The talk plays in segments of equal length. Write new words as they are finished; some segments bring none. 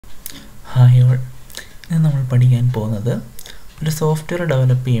Hi all, ഇന്ന് നമ്മൾ പഠിക്കാൻ പോകുന്നത് ഒരു സോഫ്റ്റ്വെയർ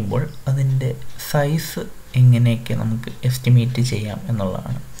ഡെവലപ്പ് ചെയ്യുമ്പോൾ അതിൻ്റെ സൈസ് എങ്ങനെയൊക്കെ നമുക്ക് എസ്റ്റിമേറ്റ് ചെയ്യാം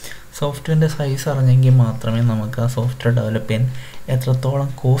എന്നുള്ളതാണ്. സോഫ്റ്റ്വെയറിൻ്റെ സൈസ് അറിഞ്ഞെങ്കിൽ മാത്രമേ നമുക്ക് ആ സോഫ്റ്റ്വെയർ ഡെവലപ്പ് ചെയ്യാൻ എത്രത്തോളം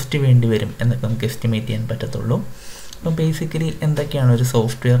കോസ്റ്റ് വേണ്ടി വരും എന്നൊക്കെ നമുക്ക് എസ്റ്റിമേറ്റ് ചെയ്യാൻ പറ്റത്തുള്ളൂ. അപ്പോൾ ബേസിക്കലി എന്തൊക്കെയാണ് ഒരു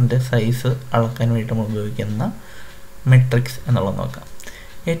സോഫ്റ്റ്വെയറിൻ്റെ സൈസ് അളക്കാൻ വേണ്ടി നമ്മൾ ഉപയോഗിക്കുന്ന മെട്രിക്സ് എന്നുള്ളത് നോക്കാം.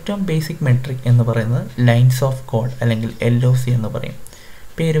 ഏറ്റവും ബേസിക് മെട്രിക് എന്ന് പറയുന്നത് ലൈൻസ് ഓഫ് കോഡ് അല്ലെങ്കിൽ LOC എന്ന് പറയും.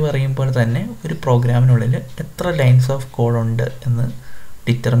 പേര് പറയുമ്പോൾ തന്നെ ഒരു പ്രോഗ്രാമിനുള്ളിൽ എത്ര ലൈൻസ് ഓഫ് കോഡ് ഉണ്ട് എന്ന്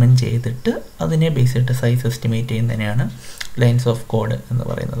ഡിറ്റർമിൻ ചെയ്തിട്ട് അതിനെ ബേസ് ചെയ്തിട്ട് size estimate ചെയ്യുന്നതിനെയാണ് lines of code എന്ന്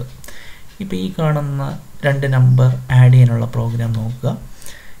പറയുന്നത്. ഇപ്പോൾ ഈ കാണുന്ന രണ്ട് നമ്പർ ആഡ് ചെയ്യാനുള്ള പ്രോഗ്രാം നോക്കുക.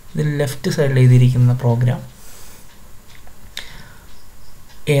 ഇതിൽ ലെഫ്റ്റ് സൈഡിൽ എഴുതിയിരിക്കുന്ന പ്രോഗ്രാം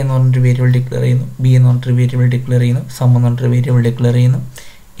A എന്ന് പറഞ്ഞൊരു വേരിയബിൾ ഡിക്ലെയർ ചെയ്യുന്നു, B എന്ന് പറഞ്ഞൊരു വേരിയബിൾ ഡിക്ലെയർ ചെയ്യുന്നു, സം എന്ന് പറഞ്ഞൊരു വേരിയബിൾ ഡിക്ലെയർ ചെയ്യുന്നു.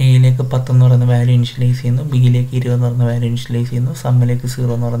 എയിലേക്ക് 10 എന്ന് പറയുന്ന വാല്യൂ ഇനിഷ്യലൈസ് ചെയ്യുന്നു, ബിയിലേക്ക് 20 എന്ന് പറയുന്ന വാല്യൂ ഇനിഷ്യലൈസ് ചെയ്യുന്നു, സമ്മിലേക്ക്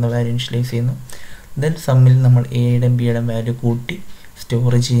 0 എന്ന് പറയുന്ന വാല്യൂ ഇനിഷ്യലൈസ് ചെയ്യുന്നു. ദെൻ സമ്മിൽ നമ്മൾ എയുടെയും ബിയുടെയും വാല്യൂ കൂട്ടി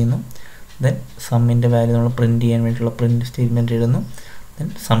സ്റ്റോർ ചെയ്യുന്നു. ദെൻ സമ്മിൻ്റെ വാല്യൂ നമ്മൾ പ്രിൻറ്റ് ചെയ്യാൻ വേണ്ടിയിട്ടുള്ള പ്രിൻറ്റ് സ്റ്റേറ്റ്മെൻറ്റ് എഴുതുന്നു. ദെൻ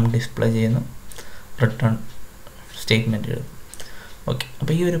സം ഡിസ്പ്ലേ ചെയ്യുന്നു, റിട്ടേൺ സ്റ്റേറ്റ്മെൻറ്റ് എഴുതുന്നു. ഓക്കെ,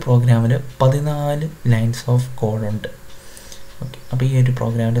 അപ്പോൾ ഈ ഒരു പ്രോഗ്രാമിൽ 14 ലൈൻസ് ഓഫ് കോഡുണ്ട്. ഓക്കെ, അപ്പോൾ ഈ ഒരു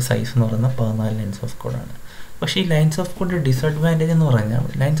പ്രോഗ്രാമിൻ്റെ സൈസ് എന്ന് പറയുന്നത് 14 ലൈൻസ് ഓഫ് കോഡാണ്. പക്ഷേ ഈ ലൈൻസ് ഓഫ് കോഡ് ഡിസഡ്വാൻറ്റേജ് എന്ന് പറഞ്ഞാൽ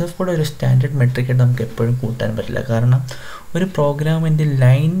ലൈൻസ് ഓഫ് കോഡ് ഒരു സ്റ്റാൻഡേർഡ് മെട്രിക്കായിട്ട് നമുക്ക് എപ്പോഴും കൂട്ടാൻ പറ്റില്ല. കാരണം ഒരു പ്രോഗ്രാമിൻ്റെ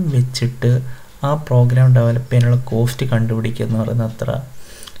ലൈൻ വെച്ചിട്ട് ആ പ്രോഗ്രാം ഡെവലപ്പ് ചെയ്യാനുള്ള കോസ്റ്റ് കണ്ടുപിടിക്കുക എന്ന് പറയുന്നത് അത്ര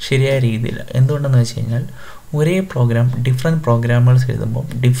ശരിയായ രീതിയില്ല. എന്തുകൊണ്ടെന്ന് വെച്ച് കഴിഞ്ഞാൽ ഒരേ പ്രോഗ്രാം ഡിഫറെൻറ്റ് പ്രോഗ്രാമുകൾസ് എഴുതുമ്പോൾ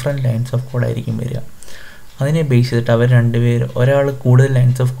ഡിഫറെൻറ്റ് ലൈൻസ് ഓഫ് കോഡ് ആയിരിക്കും വരിക. അതിനെ ബേസ് ചെയ്തിട്ട് അവർ രണ്ടുപേർ ഒരാൾ കൂടുതൽ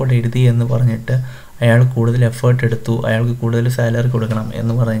ലൈൻസ് ഓഫ് കോഡ് എഴുതി എന്ന് പറഞ്ഞിട്ട് അയാൾ കൂടുതൽ എഫേർട്ട് എടുത്തു, അയാൾക്ക് കൂടുതൽ സാലറി കൊടുക്കണം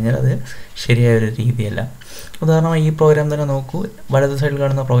എന്ന് പറഞ്ഞു കഴിഞ്ഞാൽ അത് ശരിയായൊരു രീതിയല്ല. ഉദാഹരണമായി ഈ പ്രോഗ്രാം തന്നെ നോക്കൂ, വലത് സൈഡിൽ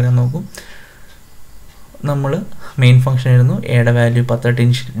കാണുന്ന പ്രോഗ്രാം നോക്കൂ. നമ്മൾ മെയിൻ ഫംഗ്ഷൻ എഴുതുന്നു, എയുടെ വാല്യൂ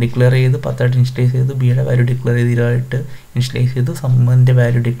 10 ഡിക്ലെയർ ചെയ്ത് 10 ഇനിഷ്യലൈസ് ചെയ്തു, ബിയുടെ വാല്യൂ ഡിക്ലെയർ ചെയ്ത് 20 ഇനിഷ്യലൈസ് ചെയ്തു, സമ്മിൻ്റെ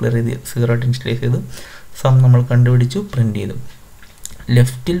വാല്യൂ ഡിക്ലെയർ ചെയ്ത് 0 ഇനിഷ്യലൈസ് ചെയ്തു, സം നമ്മൾ കണ്ടുപിടിച്ചു, പ്രിൻറ്റ് ചെയ്തു.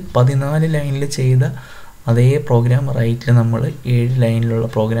 ലെഫ്റ്റിൽ 14 ലൈനിൽ ചെയ്ത അതേ പ്രോഗ്രാം റൈറ്റിൽ നമ്മൾ 7 ലൈനിലുള്ള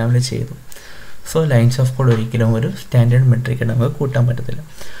പ്രോഗ്രാമിൽ ചെയ്തു. സോ ലൈൻസ് ഓഫ് കോഡ് ഒരിക്കലും ഒരു സ്റ്റാൻഡേർഡ് മെട്രിക്കായിട്ട് നമുക്ക് കൂട്ടാൻ പറ്റത്തില്ല.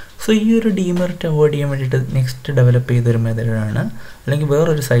 സോ ഈ ഒരു ഡീമെറിറ്റ് അവോയ്ഡ് ചെയ്യാൻ വേണ്ടിയിട്ട് നെക്സ്റ്റ് ഡെവലപ്പ് ചെയ്തൊരു മെത്തേഡാണ് അല്ലെങ്കിൽ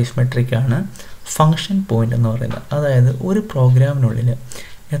വേറൊരു സൈസ് മെട്രിക്കാണ് ഫങ്ഷൻ പോയിൻ്റ് എന്ന് പറയുന്നത്. അതായത് ഒരു പ്രോഗ്രാമിനുള്ളിൽ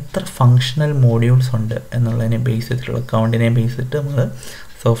എത്ര ഫങ്ഷണൽ മോഡ്യൂൾസ് ഉണ്ട് എന്നുള്ളതിനെ ബേസ് ചെയ്തിട്ടുള്ള കൗണ്ടിനെ ബേസ് ചെയ്തിട്ട് നമ്മൾ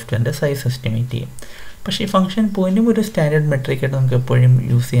സോഫ്റ്റ്വെയറിൻ്റെ സൈസ് എസ്റ്റിമേറ്റ് ചെയ്യും. പക്ഷേ ഈ ഫങ്ഷൻ പോയിൻറ്റും ഒരു സ്റ്റാൻഡേർഡ് മെട്രിക്കായിട്ട് നമുക്ക് എപ്പോഴും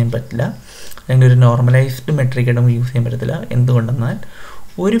യൂസ് ചെയ്യാൻ പറ്റില്ല, അല്ലെങ്കിൽ ഒരു നോർമലൈസ്ഡ് മെട്രിക്കായിട്ട് നമുക്ക് യൂസ് ചെയ്യാൻ പറ്റത്തില്ല. എന്തുകൊണ്ടെന്നാൽ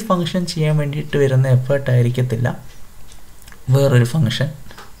ഒരു ഫംഗ്ഷൻ ചെയ്യാൻ വേണ്ടിയിട്ട് വരുന്ന എഫേർട്ട് ആയിരിക്കത്തില്ല വേറൊരു ഫംഗ്ഷൻ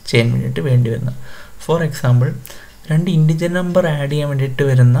ചെയ്യാൻ വേണ്ടിയിട്ട് വേണ്ടി വരുന്നത്. For example, 2 integer number add ചെയ്യാൻ വേണ്ടിയിട്ട്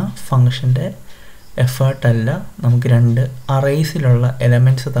വരുന്ന ഫംഗ്ഷൻ്റെ എഫേർട്ടല്ല നമുക്ക് 2 അറേസിലുള്ള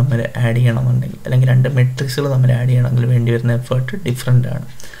എലമെൻറ്റ്സ് തമ്മിൽ ആഡ് ചെയ്യണമെന്നുണ്ടെങ്കിൽ അല്ലെങ്കിൽ 2 മെട്രിക്സുകൾ തമ്മിൽ ആഡ് ചെയ്യണമെങ്കിൽ വേണ്ടി വരുന്ന എഫേർട്ട് ഡിഫറെൻ്റ് ആണ്.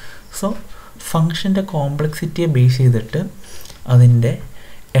 സോ ഫംഗ്ഷൻ്റെ കോംപ്ലക്സിറ്റിയെ ബേസ് ചെയ്തിട്ട് അതിൻ്റെ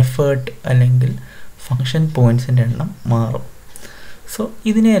എഫേർട്ട് അല്ലെങ്കിൽ ഫംഗ്ഷൻ പോയിൻറ്റ്സിൻ്റെ എണ്ണം മാറും. സോ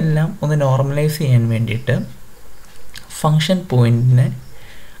ഇതിനെയെല്ലാം ഒന്ന് നോർമലൈസ് ചെയ്യാൻ വേണ്ടിയിട്ട് ഫങ്ഷൻ പോയിൻറ്റിനെ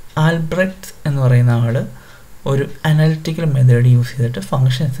ആൽബ്രെക്റ്റ് എന്ന് പറയുന്ന ആൾ ഒരു അനലിറ്റിക്കൽ മെത്തേഡ് യൂസ് ചെയ്തിട്ട്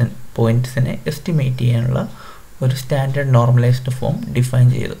ഫങ്ഷൻ പോയിൻറ്റ്സിനെ എസ്റ്റിമേറ്റ് ചെയ്യാനുള്ള ഒരു സ്റ്റാൻഡേർഡ് നോർമലൈസ്ഡ് ഫോം ഡിഫൈൻ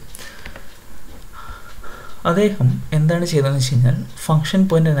ചെയ്തു. അദ്ദേഹം എന്താണ് ചെയ്തതെന്ന് വെച്ച് കഴിഞ്ഞാൽ ഫങ്ഷൻ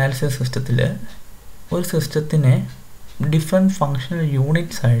പോയിൻ്റ് അനാലിസിസ് സിസ്റ്റത്തിൽ ഒരു സിസ്റ്റത്തിനെ ഡിഫറെൻറ്റ് ഫങ്ഷണൽ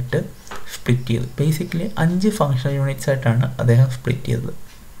യൂണിറ്റ്സ് ആയിട്ട് സ്പ്ലിറ്റ് ചെയ്തു. ബേസിക്കലി 5 ഫങ്ഷണൽ യൂണിറ്റ്സ് ആയിട്ടാണ് അദ്ദേഹം സ്പ്ലിറ്റ് ചെയ്തത്.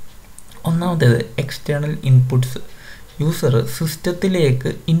 ഒന്നാമത്തേത് എക്സ്റ്റേണൽ ഇൻപുട്സ്. യൂസർ സിസ്റ്റത്തിലേക്ക്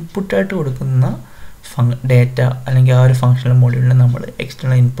ഇൻപുട്ടായിട്ട് കൊടുക്കുന്ന ഡേറ്റ അല്ലെങ്കിൽ ആ ഒരു ഫങ്ഷണൽ മോഡ്യൂളിനെ നമ്മൾ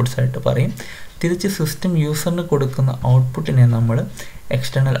എക്സ്റ്റേണൽ ഇൻപുട്സ് ആയിട്ട് പറയും. തിരിച്ച് സിസ്റ്റം യൂസറിന് കൊടുക്കുന്ന ഔട്ട്പുട്ടിനെ നമ്മൾ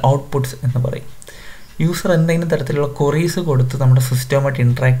എക്സ്റ്റേണൽ ഔട്ട്പുട്ട്സ് എന്ന് പറയും. യൂസർ എന്തെങ്കിലും തരത്തിലുള്ള ക്വറീസ് കൊടുത്ത് നമ്മുടെ സിസ്റ്റവുമായിട്ട്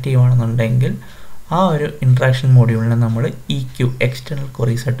ഇൻട്രാക്ട് ചെയ്യുകയാണെന്നുണ്ടെങ്കിൽ ആ ഒരു ഇൻട്രാക്ഷൻ മോഡ്യൂളിനെ നമ്മൾ EQ എക്സ്റ്റേണൽ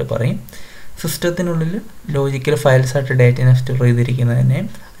ക്വറീസ് ആയിട്ട് പറയും. സിസ്റ്റത്തിനുള്ളിൽ ലോജിക്കൽ ഫയൽസായിട്ട് ഡേറ്റയെ സ്റ്റോർ ചെയ്തിരിക്കുന്നതിനെ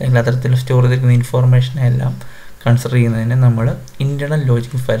അല്ലെങ്കിൽ അത്തരത്തിൽ സ്റ്റോർ ചെയ്തിരിക്കുന്ന ഇൻഫോർമേഷനെ എല്ലാം കൺസിഡർ ചെയ്യുന്നതിനെ നമ്മൾ internal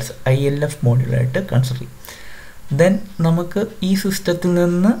logical files ILF മോഡ്യൂളായിട്ട് consider ചെയ്യും. ദെൻ നമുക്ക് ഈ സിസ്റ്റത്തിൽ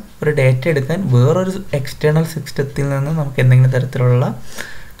നിന്ന് ഒരു ഡേറ്റ എടുക്കാൻ വേറൊരു എക്സ്റ്റേണൽ സിസ്റ്റത്തിൽ നിന്ന് നമുക്ക് എന്തെങ്കിലും തരത്തിലുള്ള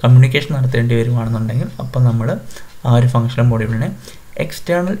കമ്മ്യൂണിക്കേഷൻ നടത്തേണ്ടി വരുവാണെന്നുണ്ടെങ്കിൽ അപ്പോൾ നമ്മൾ ആ ഒരു functional മോഡ്യൂളിനെ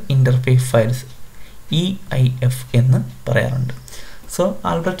external interface files EIF എന്ന് പറയാറുണ്ട്. സോ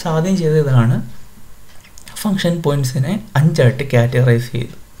ആൽബ്രെക്റ്റ് ആദ്യം ചെയ്തതാണ് ഫങ്ഷൻ പോയിൻറ്റ്സിനെ 5 ആയിട്ട് കാറ്റഗറൈസ്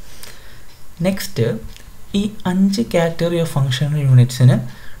ചെയ്തു. നെക്സ്റ്റ് ഈ 5 category of functional യൂണിറ്റ്സിന്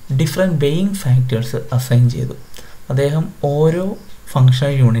different weighing factors assign ചെയ്തു. അദ്ദേഹം ഓരോ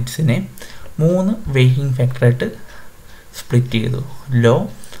ഫങ്ഷണൽ യൂണിറ്റ്സിനെ 3 വെയിങ് ഫാക്ടറായിട്ട് സ്പ്ലിറ്റ് ചെയ്തു. ലോ,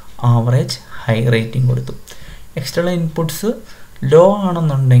 ആവറേജ്, ഹൈ റേറ്റിംഗ് കൊടുത്തു. എക്സ്റ്റേണൽ ഇൻപുട്സ് ലോ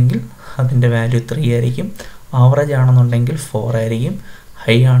ആണെന്നുണ്ടെങ്കിൽ അതിൻ്റെ വാല്യൂ 3 ആയിരിക്കും, ആവറേജ് ആണെന്നുണ്ടെങ്കിൽ 4 ആയിരിക്കും,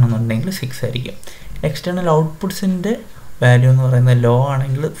 ഹൈ ആണെന്നുണ്ടെങ്കിൽ 6 ആയിരിക്കും. എക്സ്റ്റേണൽ ഔട്ട്പുട്ട്സിൻ്റെ വാല്യൂ എന്ന് പറയുന്നത് ലോ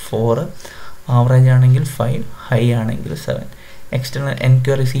ആണെങ്കിൽ 4, ആവറേജ് ആണെങ്കിൽ 5, ഹൈ ആണെങ്കിൽ 7. External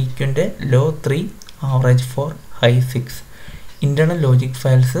enquiry സീക്വൻ്റെ law 3, average 4, high 6. Internal logic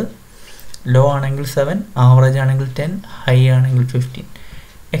files law ആണെങ്കിൽ 7, ആവറേജ് ആണെങ്കിൽ 10, ഹൈ ആണെങ്കിൽ 15.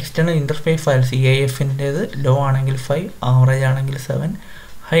 എക്സ്റ്റേണൽ ഇൻ്റർഫേസ് ഫയൽസ് EIFൻ്റേത് ലോ ആണെങ്കിൽ 5, ആവറേജ് ആണെങ്കിൽ 7,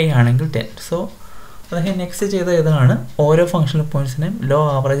 ഹൈ ആണെങ്കിൽ 10. സോ അതായത് നെക്സ്റ്റ് ചെയ്ത ഇതാണ് ഓരോ functional പോയിൻറ്റ്സിനെയും law,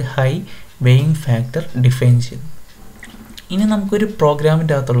 average, high weighing factor define ചെയ്തു. ഇനി നമുക്കൊരു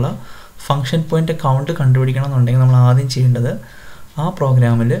പ്രോഗ്രാമിൻ്റെ അകത്തുള്ള ഫങ്ഷൻ പോയിൻ്റ് കൗണ്ട് കണ്ടുപിടിക്കണം എന്നുണ്ടെങ്കിൽ നമ്മൾ ആദ്യം ചെയ്യേണ്ടത് ആ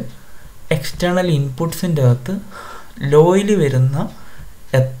പ്രോഗ്രാമിൽ എക്സ്റ്റേണൽ ഇൻപുട്ട്സിൻ്റെ അകത്ത് ലോയിൽ വരുന്ന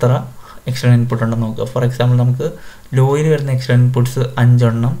എത്ര എക്സ്റ്റേണൽ ഇൻപുട്ട് ഉണ്ടെന്ന് നോക്കുക. ഫോർ എക്സാമ്പിൾ നമുക്ക് ലോയിൽ വരുന്ന എക്സ്റ്റേണൽ ഇൻപുട്ട്സ് 5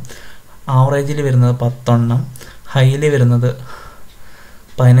 എണ്ണം, ആവറേജിൽ വരുന്നത് 10 എണ്ണം, ഹൈയിൽ വരുന്നത്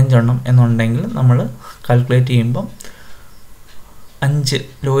 15 എണ്ണം എന്നുണ്ടെങ്കിൽ നമ്മൾ കാൽക്കുലേറ്റ് ചെയ്യുമ്പം 5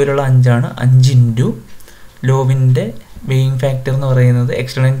 ലോയിലുള്ള 5 5 ഇൻറ്റു ലോവിൻ്റെ വെയിങ് ഫാക്ടർ എന്ന് പറയുന്നത്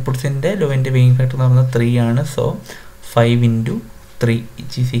എക്സ്റ്റേണൽ ഇൻപുട്ട്സിൻ്റെ ലോവിൻ്റെ വെയിങ് ഫാക്ടർ എന്ന് പറയുന്നത് 3 ആണ്. So 5 into 3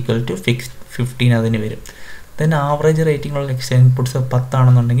 is equal to 15 അതിന് വരും. ദെൻ ആവറേജ് റേറ്റിംഗുള്ള എക്സ്റ്റേണൽ ഇൻപുട്ട്സ് 10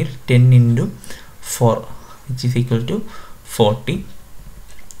 ആണെന്നുണ്ടെങ്കിൽ 10 into 4 which is equal to 40.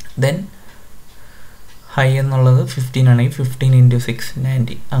 Then high എന്നുള്ളത് 15 ആണെങ്കിൽ 15 ഇൻറ്റു 6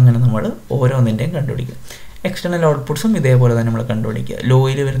 90. അങ്ങനെ നമ്മൾ ഓരോന്നിൻ്റെയും കണ്ടുപിടിക്കും. എക്സ്റ്റേണൽ ഔട്ട്പുട്ട്സും ഇതേപോലെ തന്നെ നമ്മൾ കണ്ടുപിടിക്കുക.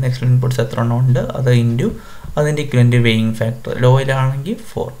 ലോയിൽ വരുന്ന എക്സ്റ്റേണൽ ഇൻപുട്ട്സ് എത്ര എണ്ണം ഉണ്ട് അത് ഇൻറ്റു അതിൻ്റെ equivalent weighing factor. ലോയിലാണെങ്കിൽ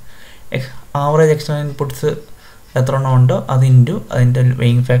 4. Average external inputs എത്ര എണ്ണം ഉണ്ടോ അത് ഇൻറ്റു അതിൻ്റെ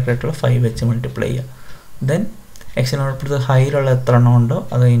വെയിങ് ഫാക്ടർ ആയിട്ടുള്ള 5 വെച്ച് മൾട്ടിപ്ലൈ ചെയ്യുക. ദെൻ എക്സ്റ്റേണൽ ഔട്ട്പുട്ട്സ് ഹൈയിലുള്ള എത്ര എണ്ണം ഉണ്ടോ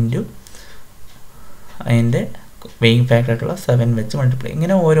അത് ഇൻറ്റു അതിൻ്റെ വെയിങ് ഫാക്ടർ ആയിട്ടുള്ള 7 വെച്ച് മൾട്ടിപ്ലൈ.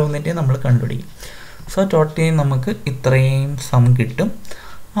 ഇങ്ങനെ ഓരോന്നിൻ്റെയും നമ്മൾ കണ്ടുപിടിക്കും. സോ ടോട്ടലി നമുക്ക് ഇത്രയും സം കിട്ടും.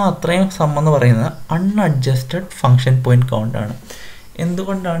 അത്രയും സം എന്ന് പറയുന്നത് അൺഅഡ്ജസ്റ്റഡ് ഫങ്ഷൻ പോയിൻറ്റ് കൗണ്ടാണ്.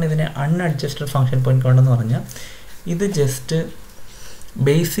 എന്തുകൊണ്ടാണ് ഇതിനെ അൺഅഡ്ജസ്റ്റഡ് ഫങ്ഷൻ പോയിൻറ്റ് കൗണ്ട് എന്ന് പറഞ്ഞാൽ ഇത് ജസ്റ്റ്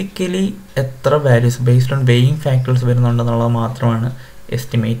ബേസിക്കലി എത്ര values based on weighing factors വരുന്നുണ്ടെന്നുള്ളത് മാത്രമാണ്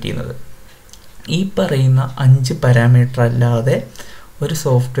എസ്റ്റിമേറ്റ് ചെയ്യുന്നത്. ഈ പറയുന്ന 5 പാരാമീറ്റർ അല്ലാതെ ഒരു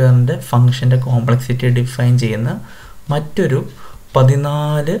സോഫ്റ്റ്വെയറിൻ്റെ ഫങ്ഷൻ്റെ കോംപ്ലക്സിറ്റി ഡിഫൈൻ ചെയ്യുന്ന മറ്റൊരു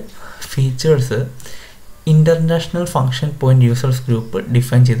 14 features international function point users group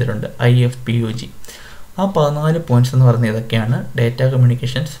define ചെയ്തിട്ടുണ്ട്, IFPUG. ആ 14 പോയിൻറ്റ്സ് എന്ന് പറയുന്നത് ഇതൊക്കെയാണ്: data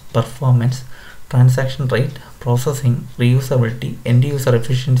communications, performance, transaction rate, processing, reusability, end user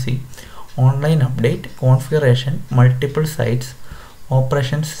efficiency, online update, configuration, multiple sites,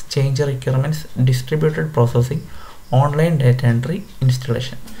 operations, change requirements, distributed processing, online data entry,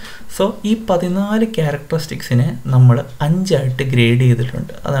 installation. So ഈ 14 ക്യാരക്ടറിസ്റ്റിക്സിനെ നമ്മൾ 5 ആയിട്ട് grade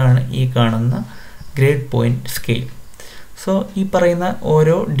ചെയ്തിട്ടുണ്ട്. അതാണ് ഈ കാണുന്ന ഗ്രേഡ് പോയിൻറ്റ് സ്കെയിൽ. സോ ഈ പറയുന്ന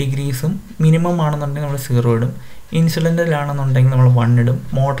ഓരോ ഡിഗ്രീസും മിനിമം ആണെന്നുണ്ടെങ്കിൽ നമ്മൾ 0 ഇടും, ഇൻസിഡൻ്റൽ ആണെന്നുണ്ടെങ്കിൽ നമ്മൾ 1 ഇടും,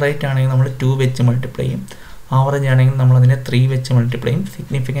 മോഡറേറ്റ് ആണെങ്കിൽ നമ്മൾ 2 വെച്ച് മൾട്ടിപ്ലൈ ചെയ്യും, ആവറേജ് ആണെങ്കിൽ നമ്മളതിനെ 3 വെച്ച് മൾട്ടിപ്ലൈ ചെയ്യും,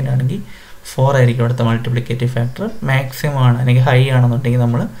 സിഗ്നിഫിക്കൻ്റ് ആണെങ്കിൽ 4 ആയിരിക്കും അവിടുത്തെ മൾട്ടിപ്ലിക്കേറ്റീവ് ഫാക്ടർ, മാക്സിമം ആണ് അല്ലെങ്കിൽ ഹൈ ആണെന്നുണ്ടെങ്കിൽ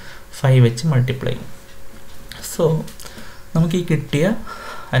നമ്മൾ 5 വെച്ച് മൾട്ടിപ്ലൈ ചെയ്യും. സോ നമുക്ക് ഈ കിട്ടിയ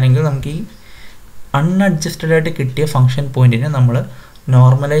അല്ലെങ്കിൽ നമുക്ക് ഈ അൺഅഡ്ജസ്റ്റഡ് ആയിട്ട് കിട്ടിയ ഫങ്ഷൻ പോയിൻറ്റിനെ നമ്മൾ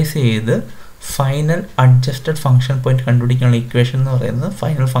നോർമലൈസ് ചെയ്ത് ഫൈനൽ അഡ്ജസ്റ്റഡ് ഫങ്ഷൻ പോയിൻറ്റ് കണ്ടുപിടിക്കാനുള്ള ഇക്വേഷൻ എന്ന് പറയുന്നത്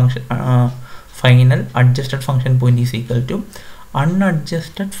final adjusted function point is equal to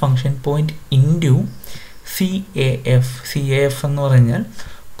അൺഅഡ്ജസ്റ്റഡ് function point into CAF എന്ന് പറഞ്ഞാൽ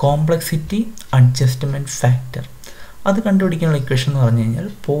കോംപ്ലക്സിറ്റി അഡ്ജസ്റ്റ്മെൻറ്റ് ഫാക്ടർ. അത് കണ്ടുപിടിക്കാനുള്ള ഇക്വേഷൻ എന്ന് പറഞ്ഞു കഴിഞ്ഞാൽ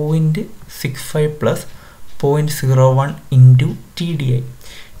 0.65 പ്ലസ് 0.01 ഇൻറ്റു TDI.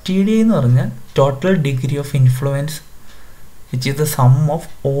 TDI എന്ന് പറഞ്ഞാൽ total degree of influence which is the sum of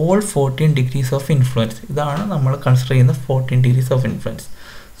all 14 degrees of influence. ഇതാണ് നമ്മൾ കൺസിഡർ ചെയ്യുന്ന 14 degrees of influence.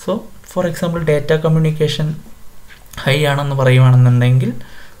 So for example data communication high ആണെന്ന് പറയുകയാണെന്നുണ്ടെങ്കിൽ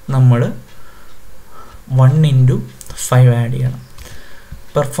നമ്മൾ 1 ഇൻറ്റു 5 ആഡ് ചെയ്യണം.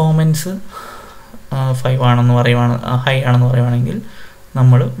 പെർഫോമൻസ് 5 ആണെന്ന് ഹൈ ആണെന്ന് പറയുവാണെങ്കിൽ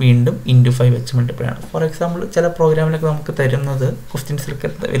നമ്മൾ വീണ്ടും ഇൻറ്റു 5 വെച്ച് മൾട്ടിപ്ലൈ ആണ്. ഫോർ എക്സാമ്പിൾ ചില പ്രോഗ്രാമിലൊക്കെ നമുക്ക് തരുന്നത് ക്വസ്റ്റ്യൻസിലൊക്കെ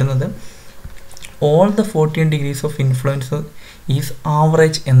വരുന്നത് all the 14 degrees of influence is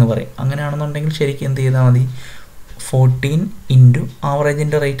average എന്ന് പറയും. അങ്ങനെയാണെന്നുണ്ടെങ്കിൽ ശരിക്കും എന്ത് ചെയ്താൽ മതി, 14 ഇൻറ്റു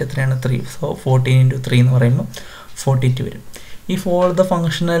ആവറേജിൻ്റെ റേറ്റ് എത്രയാണ് 3. സോ 14 ഇൻറ്റു 3 എന്ന് പറയുമ്പോൾ 42 വരും. If all the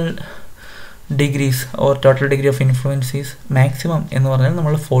functional degrees or total degree of influence is maximum എന്ന് പറഞ്ഞാൽ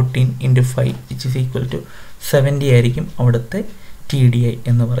നമ്മൾ 14 into 5 which is equal to 70 ആയിരിക്കും അവിടുത്തെ TDI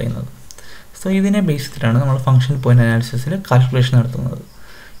എന്ന് പറയുന്നത്. സോ ഇതിനെ ബേസ് ചെയ്തിട്ടാണ് നമ്മൾ ഫങ്ഷൻ പോയിൻ്റ് അനാലിസിസിൽ കാൽക്കുലേഷൻ നടത്തുന്നത്.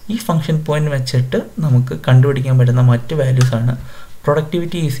 ഈ ഫങ്ഷൻ പോയിൻ്റ് വെച്ചിട്ട് നമുക്ക് കണ്ടുപിടിക്കാൻ പറ്റുന്ന മറ്റ് വാല്യൂസാണ്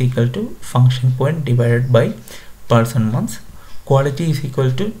Productivity is equal to function point divided by person months. Quality is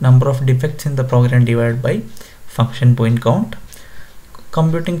equal to number of defects in the program divided by function point count.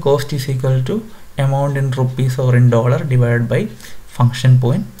 Computing cost is equal to amount in rupees or in dollar divided by function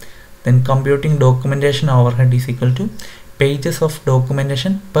point. Then computing documentation overhead is equal to pages of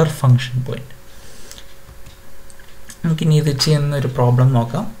documentation per function point. നമുക്കിനി ഇത് ചെയ്യുന്നൊരു problem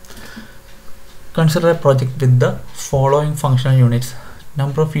നോക്കാം. Consider A project with the following functional units.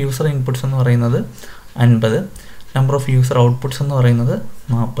 Number of user inputs എന്ന് പറയുന്നത് 50, number of user outputs എന്ന് പറയുന്നത്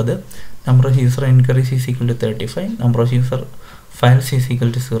 40, number of user enquiries is equal to 35, number of user files is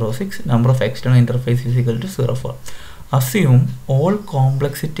equal to 06, number of external interface is equal to 04. Assume all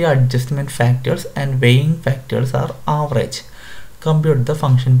complexity adjustment factors and weighing factors are average. Compute the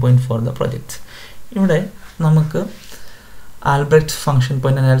function point for the projects. ഇവിടെ നമുക്ക് Albrecht function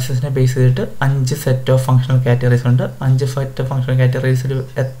point അനാലിസിസിനെ base ചെയ്തിട്ട് 5 set of functional categories ഉണ്ട്. 5 set of functional കാറ്റഗറീസിൽ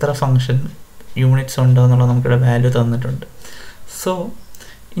എത്ര function units ഉണ്ടോ എന്നുള്ളത് നമുക്കിവിടെ value തന്നിട്ടുണ്ട്. So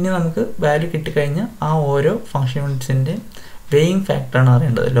ഇനി നമുക്ക് വാല്യൂ കിട്ടിക്കഴിഞ്ഞാൽ ആ ഓരോ ഫംഗ്ഷൻ യൂണിറ്റ്സിൻ്റെ വെയിങ് ഫാക്ടറാണ്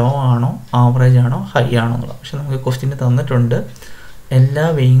അറിയേണ്ടത്. ലോ ആണോ ആവറേജ് ആണോ ഹൈ ആണോ എന്നുള്ളത്. പക്ഷെ നമുക്ക് ക്വസ്റ്റ്യന് തന്നിട്ടുണ്ട് എല്ലാ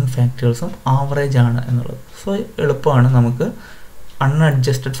വെയിങ് ഫാക്ടേഴ്സും ആവറേജ് ആണ് എന്നുള്ളത്. സോ എളുപ്പമാണ് നമുക്ക്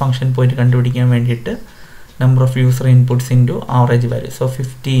അൺഅഡ്ജസ്റ്റഡ് ഫംഗ്ഷൻ പോയിന്റ് കണ്ടുപിടിക്കാൻ വേണ്ടിയിട്ട് number of user inputs into average value. So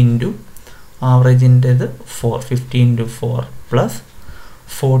 50 into ആവറേജിൻ്റെത് 4, 50 into 4 plus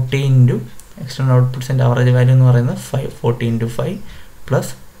 40 into external ഔട്ട്പുട്ട്സിൻ്റെ average value എന്ന് പറയുന്നത് 5, 40 into 5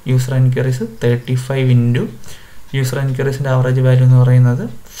 plus user enquiries 35 into user എൻക്വയറീസിൻ്റെ average value എന്ന് പറയുന്നത്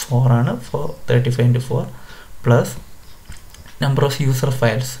 4 ആണ്. 35 into 4 plus number of user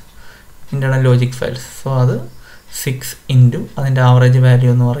files internal logic files. So അത് 6 into അതിൻ്റെ average value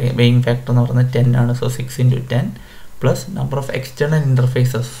എന്ന് പറയുക weighing factor എന്ന് പറയുന്നത് 10 ആണ്. So 6 into 10 plus number of external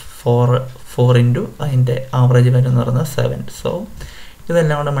interfaces 4 into അതിൻ്റെ ആവറേജ് വാല്യൂ എന്ന് പറയുന്നത് 7. സോ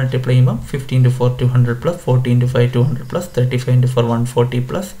ഇതെല്ലാം കൂടെ മൾട്ടിപ്ലൈ ചെയ്യുമ്പോൾ 50 into 4 200 plus 40 into 5 200 plus 35 into 4 140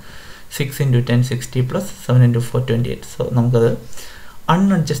 plus 6 into 10 60 plus 7 into 4 28. So നമുക്കത്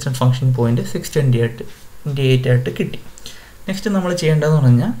അൺഅഡ്ജസ്റ്റഡ് ഫംഗ്ഷൻ പോയിൻറ്റ് 628 ആയിട്ട് കിട്ടി. നെക്സ്റ്റ് നമ്മൾ ചെയ്യേണ്ടതെന്ന്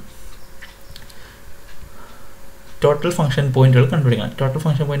പറഞ്ഞാൽ ടോട്ടൽ ഫംഗ്ഷൻ പോയിൻറ്റുകൾ കണ്ടുപിടിക്കണം. ടോട്ടൽ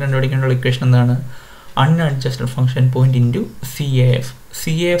ഫംഗ്ഷൻ പോയിൻറ്റ് കണ്ടുപിടിക്കേണ്ട ഇക്വേഷൻ എന്താണ്? അൺഅഡ്ജസ്റ്റഡ് function point into CAF.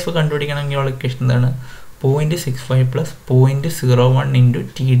 CAF കണ്ടുപിടിക്കണമെങ്കിൽ equation എന്താണ്? 0.65 plus 0.01 into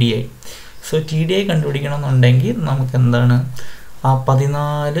TDI. So TDI കണ്ടുപിടിക്കണമെന്നുണ്ടെങ്കിൽ നമുക്ക് എന്താണ് ആ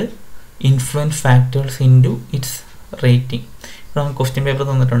 14 influence factors into it's rating. ഇവിടെ നമുക്ക് ക്വസ്റ്റ്യൻ പേപ്പർ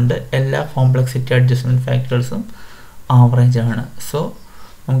തന്നിട്ടുണ്ട് എല്ലാ കോംപ്ലക്സിറ്റി അഡ്ജസ്റ്റ്മെൻറ്റ് ഫാക്ടേഴ്സും ആവറേജ് ആണ്. സോ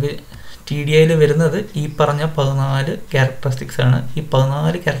നമുക്ക് TDIയിൽ വരുന്നത് ഈ പറഞ്ഞ 14 ക്യാരക്ടറിസ്റ്റിക്സ് ആണ്. ഈ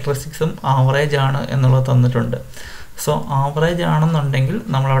 14 ക്യാരക്ടറിസ്റ്റിക്സും ആവറേജ് ആണ് എന്നുള്ളത് തന്നിട്ടുണ്ട്. സോ ആവറേജ് ആണെന്നുണ്ടെങ്കിൽ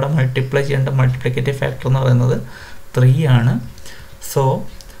നമ്മളവിടെ മൾട്ടിപ്ലൈ ചെയ്യേണ്ട മൾട്ടിപ്ലിക്കേറ്റീവ് ഫാക്ടർ എന്ന് പറയുന്നത് 3 ആണ്. സോ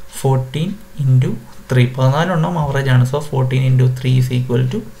 14 ഇൻറ്റു 3 14 എണ്ണം ആവറേജ് ആണ്. So 14 into 3 is equal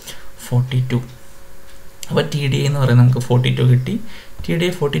to 42. അപ്പോൾ TDI എന്ന് പറയുന്നത് നമുക്ക് 42 കിട്ടി. TDI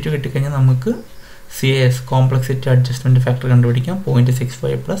 42 കിട്ടിക്കഴിഞ്ഞാൽ നമുക്ക് CAS കോംപ്ലക്സിറ്റി അഡ്ജസ്റ്റ്മെൻറ്റ് ഫാക്ടർ കണ്ടുപിടിക്കാം.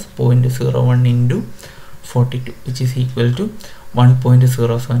 0.65 plus 0.01 into 42 which is equal to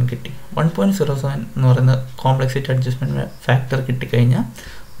 1.07 കിട്ടി. 1.07 എന്ന് പറയുന്ന കോംപ്ലക്സിറ്റി അഡ്ജസ്റ്റ്മെൻറ്റ് ഫാക്ടർ കിട്ടിക്കഴിഞ്ഞാൽ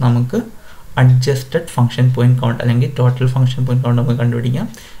നമുക്ക് അഡ്ജസ്റ്റഡ് ഫംഗ്ഷൻ പോയിൻറ്റ് കൗണ്ട് അല്ലെങ്കിൽ ടോട്ടൽ ഫംഗ്ഷൻ പോയിൻറ്റ് കൗണ്ട് നമുക്ക് കണ്ടുപിടിക്കാം.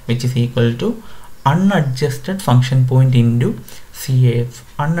 Which is equal to അൺഅഡ്ജസ്റ്റഡ് function point into CAF.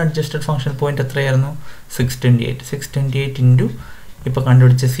 അൺഅഡ്ജസ്റ്റഡ് function point എത്രയായിരുന്നു? 628 ഇൻറ്റു ഇപ്പോൾ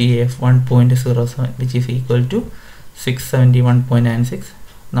കണ്ടുപിടിച്ച CAF 1.07 which is equal to 671.96.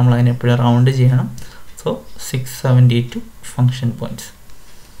 നമ്മളതിനെ എപ്പോഴും റൗണ്ട് ചെയ്യണം. So 672 function points.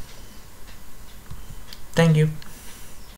 Thank you.